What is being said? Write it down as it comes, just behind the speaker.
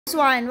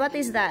one, what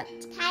is that?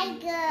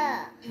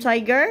 Tiger.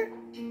 Tiger?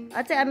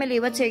 Ate Amelie,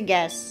 what's your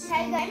guess?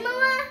 Tiger.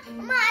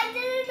 Mama, I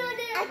didn't know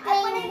this.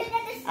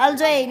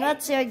 Aldwayne,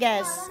 what's your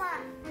guess?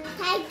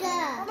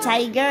 Tiger.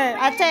 Tiger.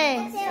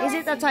 Ate, is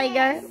it a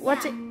tiger?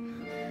 What's it?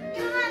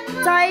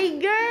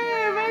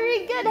 Tiger!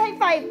 Very good. High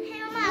five.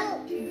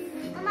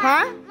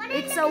 Huh?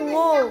 It's a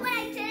wolf.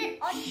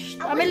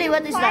 Amelie,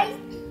 what is that?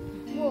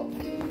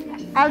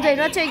 Aldwayne,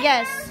 what's your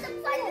guess?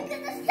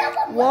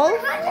 Wolf?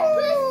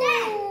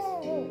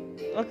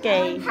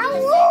 Okay.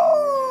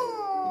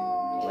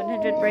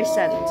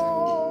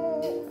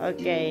 100%.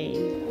 Okay.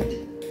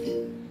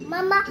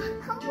 Mama,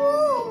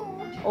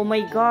 Oh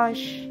my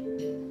gosh.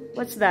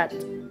 What's that?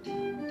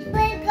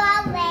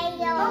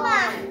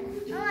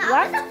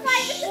 What?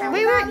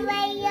 Wait.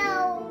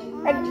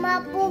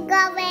 Mama,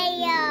 Buga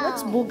whale.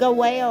 What's Buga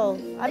whale?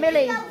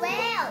 Amelie?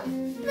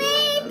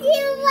 Big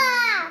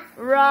giraffe.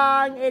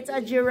 Wrong. It's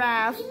a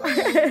giraffe.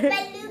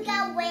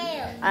 Beluga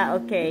whale.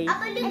 Okay. A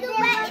beluga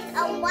whale is a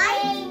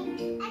white.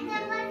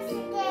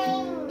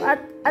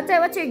 Ate,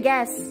 what's your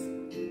guess?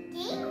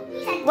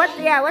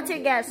 What's your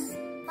guess?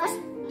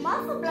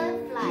 Moth or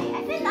butterfly?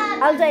 I think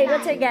Aldwayne,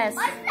 what's your guess?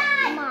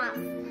 Butterfly.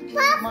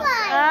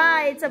 Butterfly.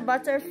 Ah, it's a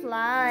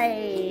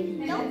butterfly.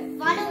 Don't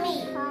follow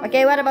me.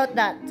 Okay, what about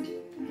that?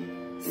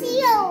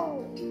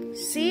 Seal.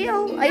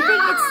 Seal? I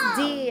think it's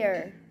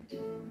deer.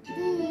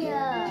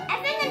 Deer. I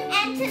think an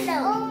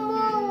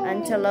antelope.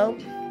 Antelope?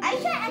 I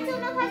sure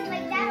antelope has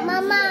like that.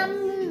 Mama,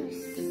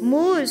 moose.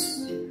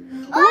 Moose.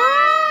 Oh! Wow!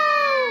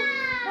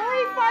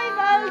 High five,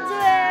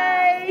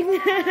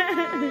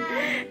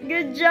 Aldwayne!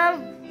 Good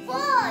job.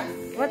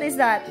 Horse. What is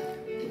that?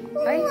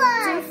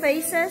 Two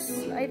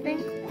faces, I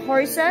think.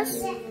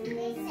 Horses.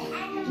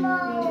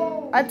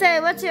 Animal.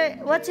 Ate, what's your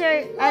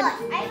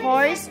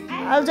horse?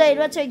 Aldwayne,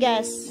 what's your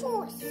guess?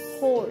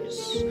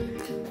 Horse.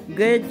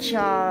 Good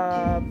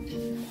job.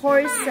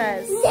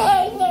 Horses.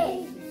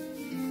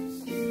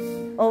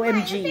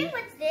 OMG. I think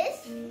what's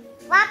this?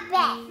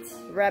 Rabbit.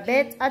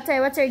 Rabbit. Ate,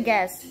 what's your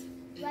guess?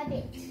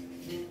 Rabbit.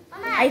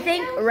 Mama, I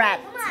think rat.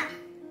 Mama.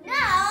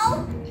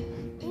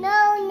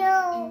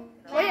 No.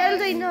 Wait,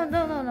 Aldwayne, no.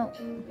 No,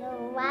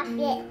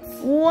 rabbit.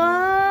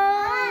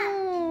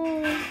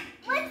 Wow.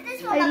 What's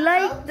this one? I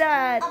like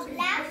that. A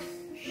black?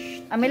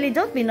 Amelie,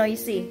 don't be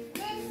noisy.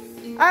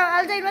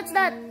 Aldwayne, what's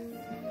that?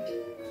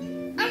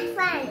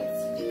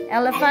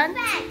 Elephant.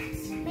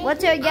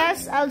 What's your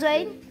guess,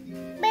 Aldwayne?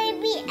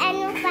 Baby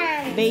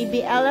elephant.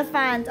 Baby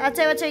elephant.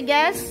 Ate, what's your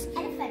guess?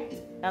 Elephant.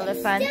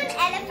 Elephant. Still an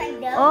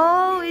elephant though.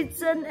 Oh,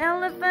 it's an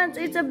elephant.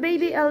 It's a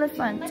baby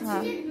elephant.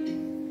 Huh?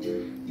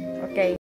 Okay.